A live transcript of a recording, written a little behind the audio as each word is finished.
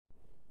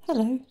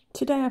Hello,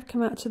 today I've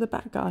come out to the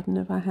back garden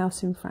of our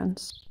house in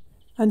France,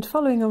 and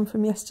following on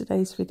from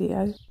yesterday's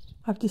video,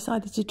 I've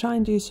decided to try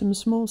and do some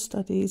small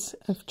studies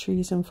of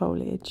trees and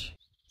foliage.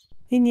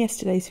 In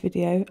yesterday's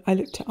video I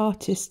looked at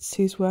artists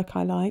whose work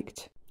I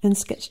liked and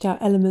sketched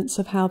out elements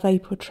of how they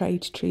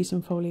portrayed trees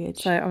and foliage.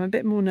 So I'm a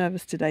bit more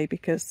nervous today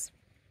because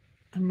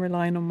I'm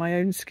relying on my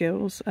own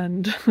skills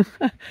and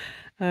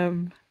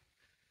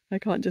I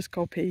can't just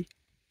copy.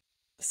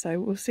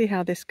 So we'll see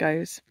how this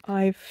goes.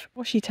 I've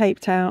washi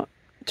taped out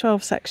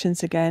 12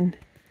 sections again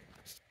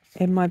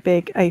in my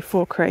big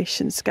A4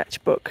 creation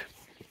sketchbook,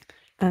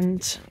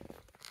 and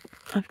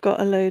I've got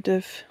a load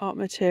of art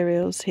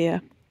materials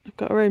here. I've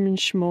got a Roman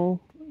Szmal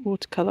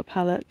watercolour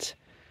palette,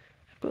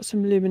 I've got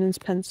some luminance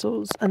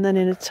pencils, and then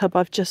in a tub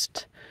I've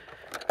just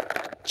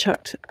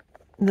chucked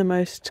the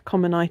most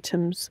common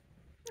items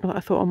that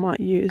I thought I might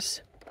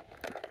use.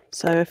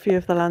 So a few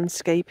of the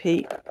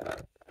landscapey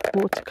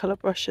watercolour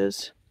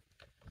brushes,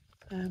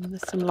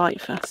 there's some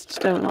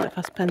Derwent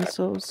Lightfast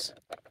pencils,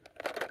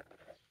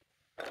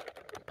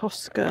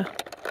 Posca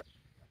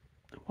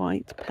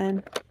white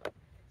pen.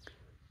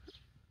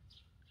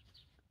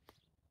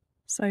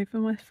 So for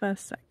my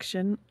first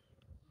section,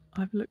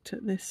 I've looked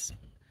at this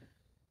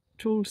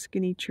tall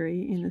skinny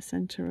tree in the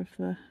centre of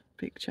the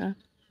picture.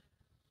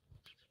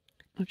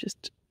 I've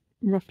just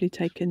roughly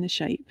taken the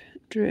shape,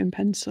 drew it in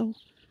pencil,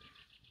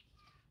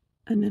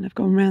 and then I've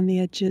gone around the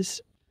edges,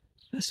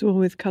 first of all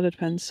with coloured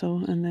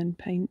pencil and then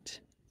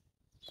paint.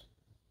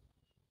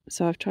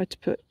 So I've tried to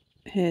put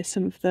here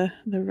some of the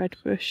red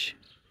bush,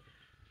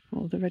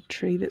 or the red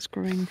tree that's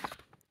growing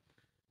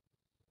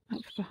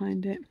up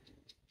behind it.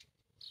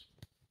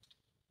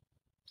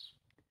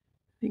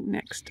 I think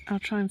next I'll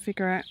try and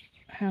figure out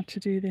how to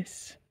do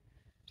this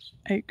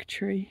oak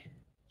tree.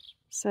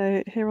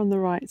 So here on the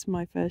right is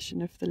my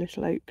version of the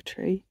little oak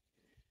tree.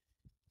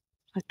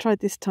 I tried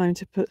this time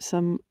to put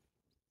some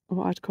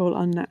what I'd call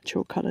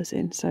unnatural colours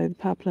in, so the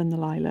purple and the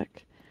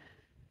lilac,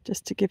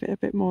 just to give it a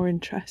bit more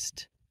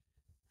interest.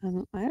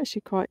 And I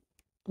actually quite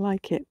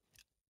like it.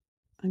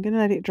 I'm going to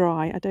let it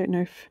dry. I don't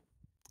know if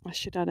I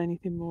should add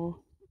anything more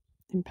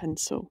in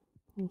pencil.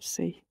 We'll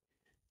see.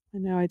 I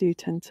know I do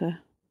tend to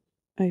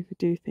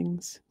overdo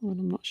things when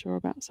I'm not sure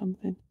about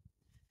something.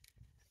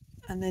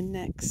 And then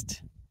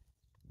next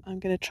I'm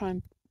going to try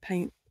and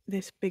paint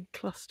this big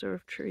cluster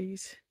of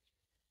trees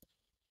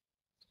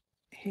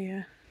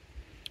here.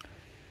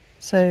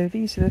 So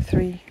these are the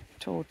three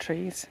tall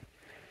trees.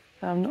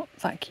 I'm not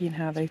that keen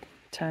how they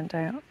turned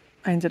out.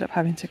 I ended up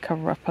having to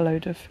cover up a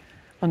load of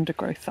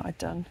undergrowth that I'd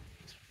done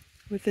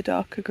with the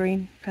darker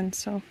green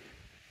pencil.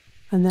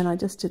 And then I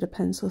just did a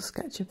pencil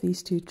sketch of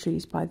these two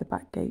trees by the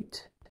back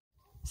gate.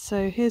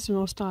 So here's a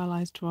more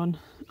stylised one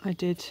I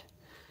did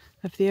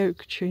of the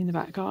oak tree in the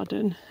back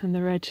garden and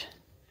the red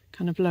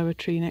kind of lower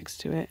tree next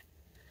to it,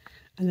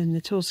 and then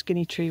the tall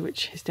skinny tree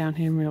which is down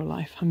here in real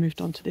life. I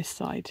moved on to this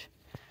side.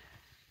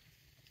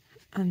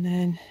 And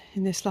then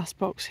in this last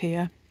box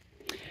here,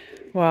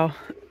 well,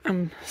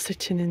 I'm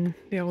sitting in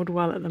the old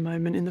well at the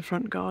moment in the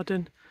front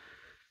garden.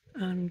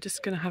 I'm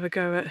just going to have a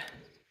go at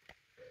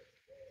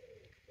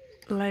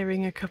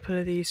layering a couple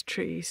of these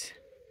trees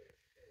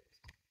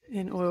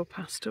in oil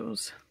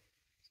pastels.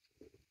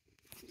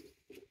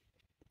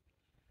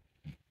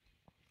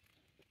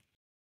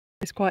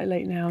 It's quite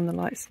late now and the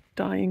light's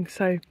dying,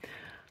 so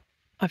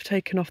I've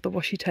taken off the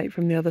washi tape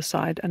from the other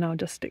side and I'll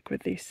just stick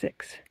with these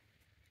 6.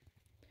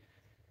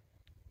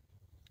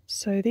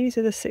 So these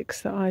are the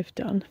 6 that I've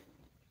done,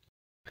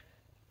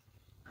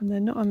 and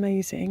they're not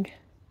amazing,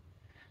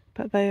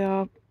 but they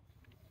are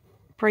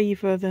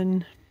braver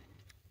than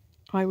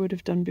I would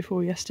have done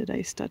before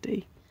yesterday's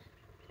study.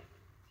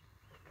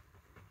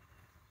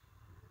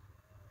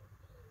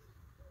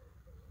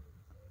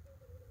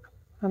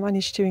 I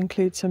managed to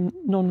include some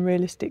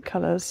non-realistic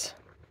colours.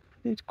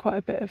 I did quite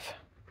a bit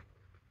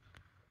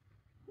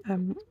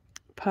of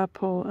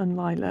purple and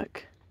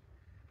lilac,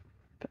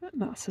 but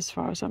that's as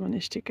far as I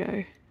managed to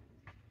go.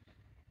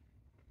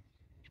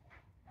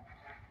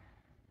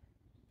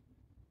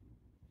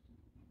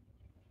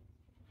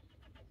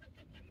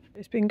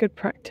 It's been good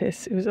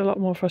practice. It was a lot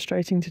more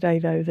frustrating today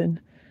though than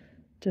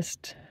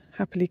just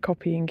happily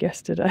copying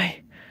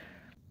yesterday.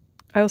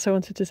 I also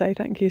wanted to say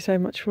thank you so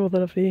much for all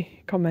the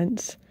lovely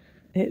comments.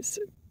 It's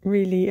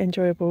really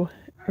enjoyable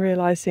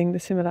realising the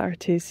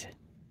similarities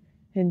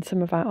in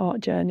some of our art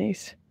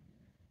journeys,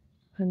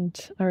 and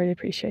I really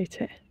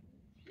appreciate it.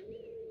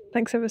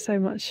 Thanks ever so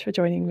much for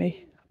joining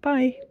me.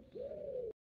 Bye!